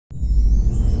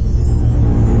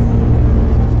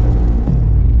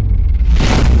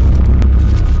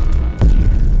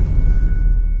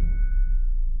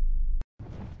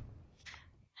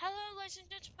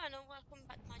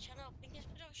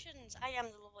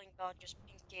bubbling gorgeous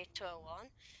Pinky 201.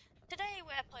 Today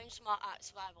we're playing some more Ark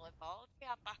Survival Evolved. We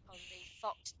are back on the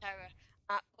Fox Terror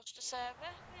Ark Cluster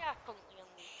server. We are currently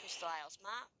on the Crystal Isles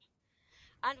map.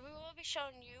 And we will be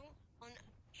showing you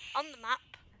on the map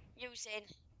using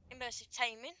Immersive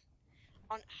Taming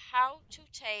on how to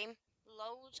tame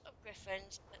loads of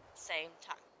griffins at the same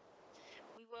time.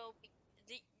 We will be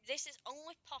this is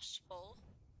only possible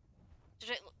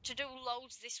to do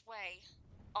loads this way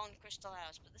on Crystal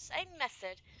Isles, but the same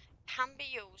method can be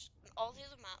used on all the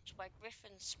other maps where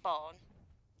griffins spawn.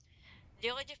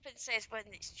 The only difference is when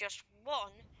it's just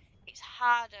one, it's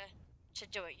harder to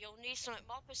do it. You'll need something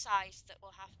more precise that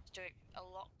will have to do it a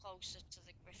lot closer to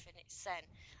the griffin it's sent,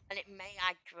 and it may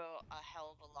aggro a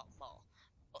hell of a lot more.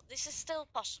 But this is still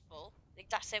possible, the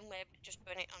exact same way, but just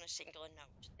doing it on a singular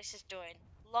node. This is doing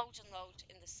loads and loads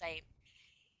in the same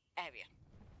area.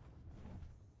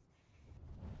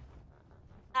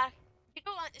 If you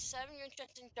do like this server and you're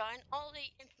interested in joining, all the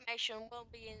information will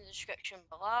be in the description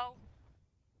below.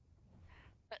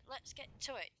 But let's get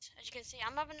to it. As you can see,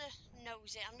 I'm having a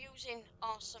nosy. I'm using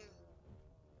awesome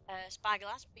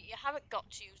spyglass, but you haven't got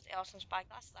to use the awesome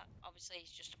spyglass. That obviously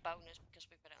is just a bonus because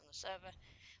we've got it on the server.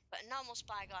 But a normal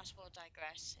spyglass will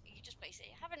digress. You just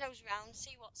basically have a nose around,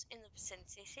 see what's in the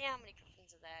vicinity, see how many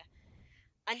griffins are there.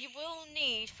 And you will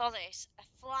need for this a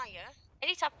flyer.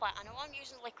 Any type of flyer. I know I'm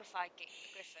using a liquefied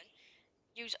griffin.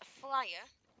 Use a flyer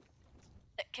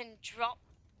that can drop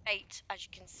bait, as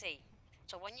you can see.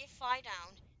 So when you fly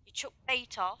down, you chuck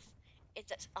bait off,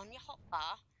 that's on your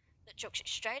hotbar, that chucks it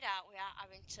straight out without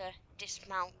having to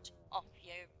dismount off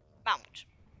your mount.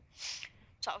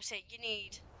 So obviously you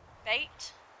need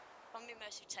bait from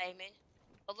Immersive Taming,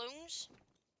 balloons,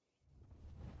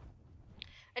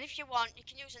 and if you want, you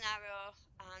can use an arrow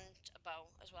and a bow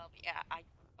as well, but yeah, I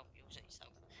don't use it, so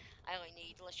I only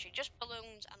need literally just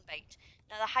balloons and bait.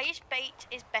 Now the highest bait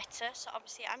is better, so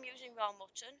obviously I'm using raw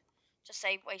mutton to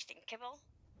save wasting kibble,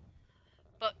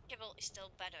 but kibble is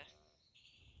still better.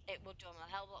 It will do them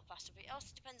a hell of a lot faster, but it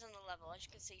also depends on the level. As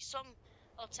you can see, some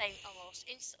will tame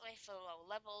almost instantly for low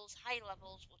levels. High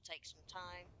levels will take some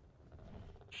time.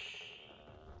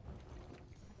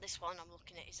 This one I'm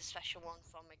looking at is a special one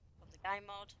from the guy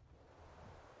mod.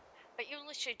 But you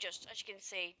literally just, as you can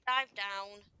see, dive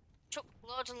down, chuck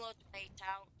loads and loads of bait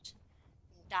out,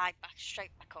 and dive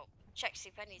straight back up. Checks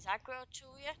if any is aggro to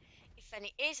you. If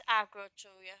any is aggro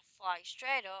to you, fly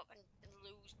straight up and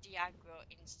lose the aggro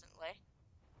instantly.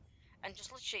 And just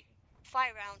literally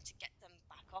fly around to get them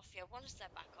back off you. Once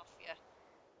they're back off you,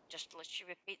 just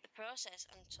literally repeat the process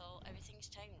until everything's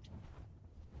tamed.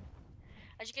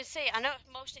 As you can see, I know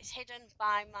most it's hidden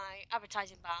by my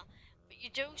advertising bar, but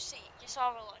you saw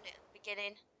a lot in it at the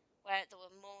beginning where there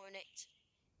were more in it.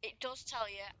 It does tell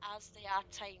you as they are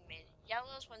taming.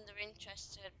 Yellows when they're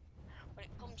interested. When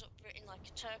it comes up written like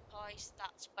a turquoise,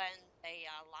 that's when they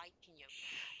are liking you.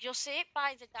 You'll see it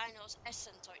by the dino's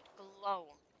essence or its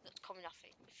glow that's coming off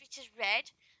it. If it is red,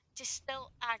 it is still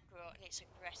aggro and it's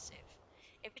aggressive.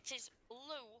 If it is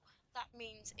blue, that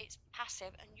means it's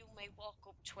passive and you may walk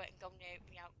up to it and go near it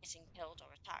without getting killed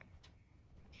or attacked.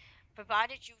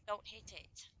 Provided you don't hit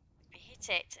it. If you hit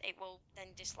it, it will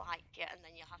then dislike you and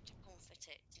then you'll have to comfort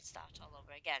it and start all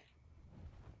over again.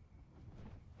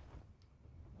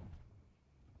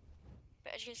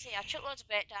 But as you can see, I chucked loads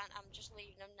of bait down. I'm just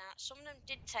leaving them now. Some of them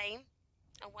did tame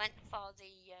and went for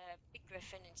the big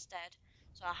griffin instead.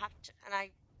 So I have to, and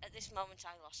at this moment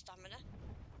I lost stamina.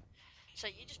 So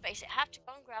you just basically have to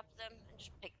go and grab them and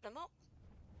just pick them up.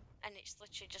 And it's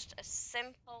literally just as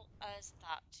simple as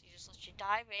that. You just literally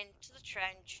dive into the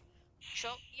trench,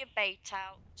 chuck your bait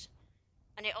out,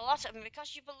 and it'll automatically,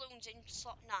 because your balloon's in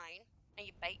slot 9 and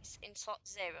your bait's in slot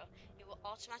 0, it will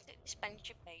automatically spend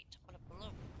your bait on a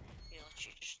balloon. You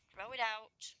literally just throw it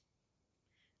out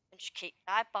and just keep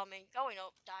dive bombing, going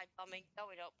up, dive bombing,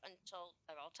 going up until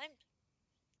they're all tamed.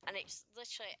 And it's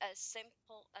literally as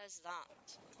simple as that.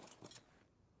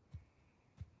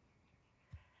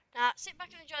 Now, sit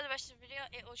back and enjoy the rest of the video.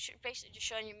 It will basically just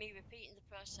showing you me repeating the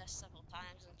process several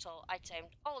times until I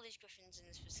tamed all these griffins in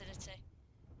this facility.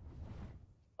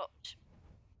 But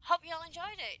hope you all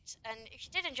enjoyed it. And if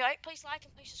you did enjoy it, please like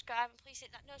and please subscribe and please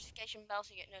hit that notification bell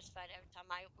so you get notified every time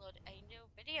I upload a new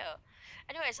video.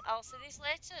 Anyways, I'll see these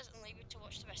later and leave you to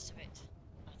watch the rest of it.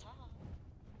 Ta-ta.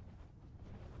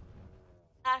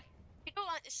 If you do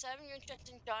like this server and you're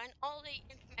interested in joining, all the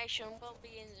information will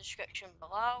be in the description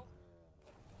below.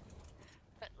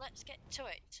 But let's get to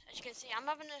it. As you can see, I'm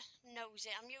having a nosy.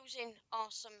 I'm using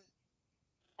awesome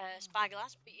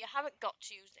spyglass, but you haven't got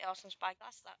to use the awesome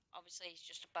spyglass. That obviously is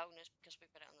just a bonus because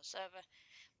we've got it on the server.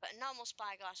 But a normal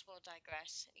spyglass will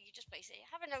digress. You just basically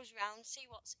have a nose around, see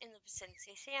what's in the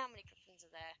vicinity, see how many griffins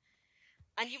are there.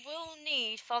 And you will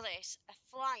need for this a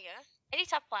flyer, any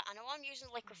type of flyer. I know I'm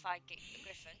using liquefied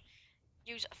griffin.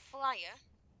 Use a flyer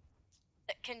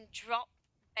that can drop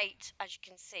bait, as you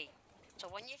can see. So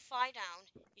when you fly down,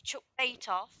 you chuck bait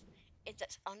off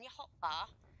that's on your hotbar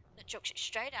that chucks it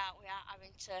straight out without having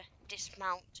to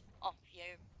dismount off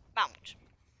your mount.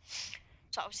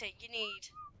 So obviously you need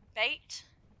bait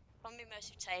from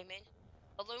Immersive Taming,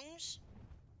 balloons,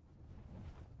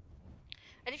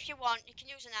 and if you want, you can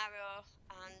use an arrow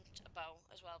and a bow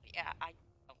as well. But yeah, I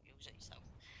don't use it, so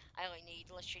I only need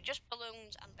literally just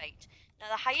balloons and bait. Now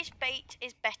the highest bait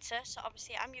is better, so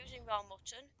obviously I'm using raw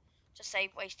mutton to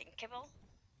save wasting kibble,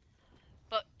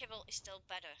 but kibble is still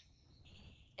better.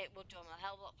 It will do them a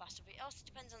hell of a lot faster, but it also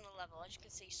depends on the level. As you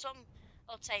can see, some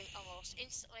will tame almost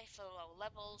instantly for low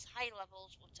levels. High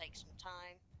levels will take some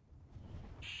time.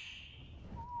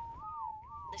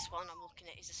 This one I'm looking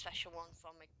at is a special one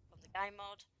from the guy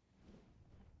mod.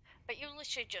 But you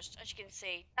literally just, as you can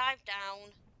see, dive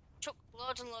down, chuck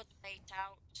loads and loads of bait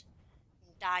out,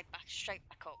 and dive straight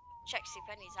back up. Checks if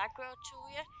any is aggro to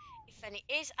you. If any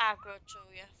is aggro to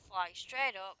you, fly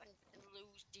straight up and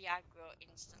lose the aggro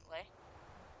instantly.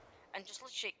 And just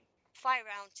literally fly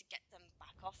around to get them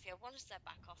back off you. Once they're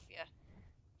back off you,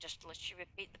 just literally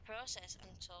repeat the process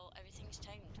until everything is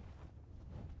tamed.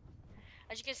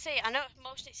 As you can see, I know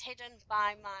most it's hidden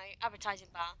by my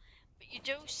advertising bar, but you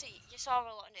saw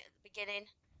a lot in it at the beginning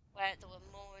where there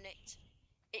were more in it.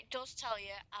 It does tell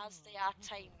you as they are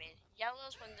taming.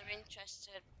 Yellows when they're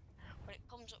interested. When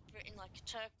it comes up written like a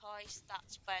turquoise,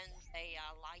 that's when they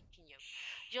are liking you.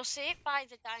 You'll see it by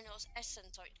the dino's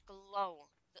essence or its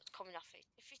glow that's coming off it.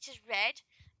 If it is red,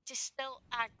 it is still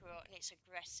aggro and it's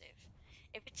aggressive.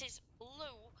 If it is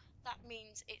blue, that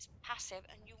means it's passive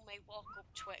and you may walk up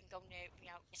to it and go near it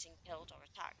without getting killed or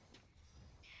attacked.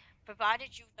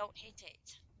 Provided you don't hit it.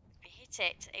 If you hit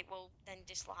it, it will then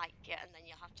dislike you and then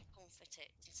you'll have to comfort it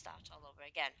and start all over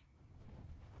again.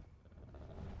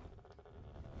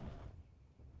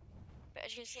 But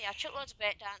as you can see, I chucked loads of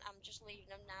bait down. I'm just leaving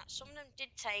them now. Some of them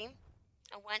did tame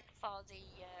and went for the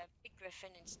big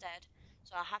griffin instead.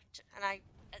 So I have to, and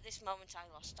at this moment I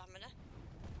lost stamina.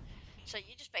 So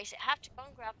you just basically have to go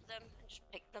and grab them and just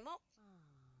pick them up.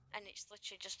 And it's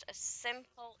literally just as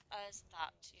simple as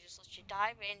that. You just literally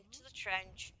dive into the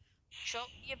trench,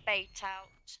 chuck your bait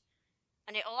out,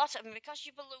 and it'll automatically, because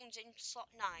your balloon's in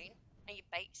slot 9 and your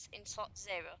bait's in slot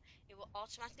 0, it will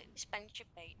automatically spend your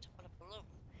bait on a balloon.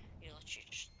 You literally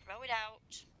just throw it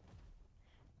out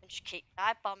and just keep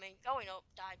dive bombing, going up,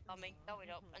 dive bombing,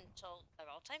 going up until they're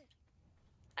all tamed.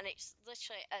 And it's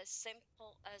literally as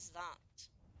simple as that.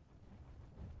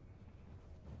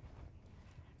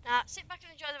 Now, sit back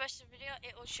and enjoy the rest of the video.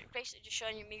 It will basically just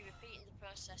showing you me repeating the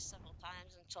process several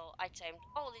times until I tamed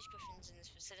all these griffins in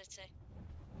this facility.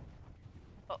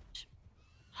 But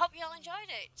hope you all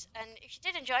enjoyed it. And if you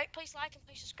did enjoy it, please like and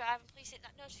please subscribe and please hit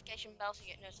that notification bell so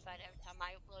you get notified every time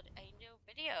I upload a new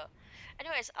video.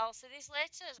 Anyways, I'll see these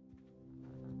later.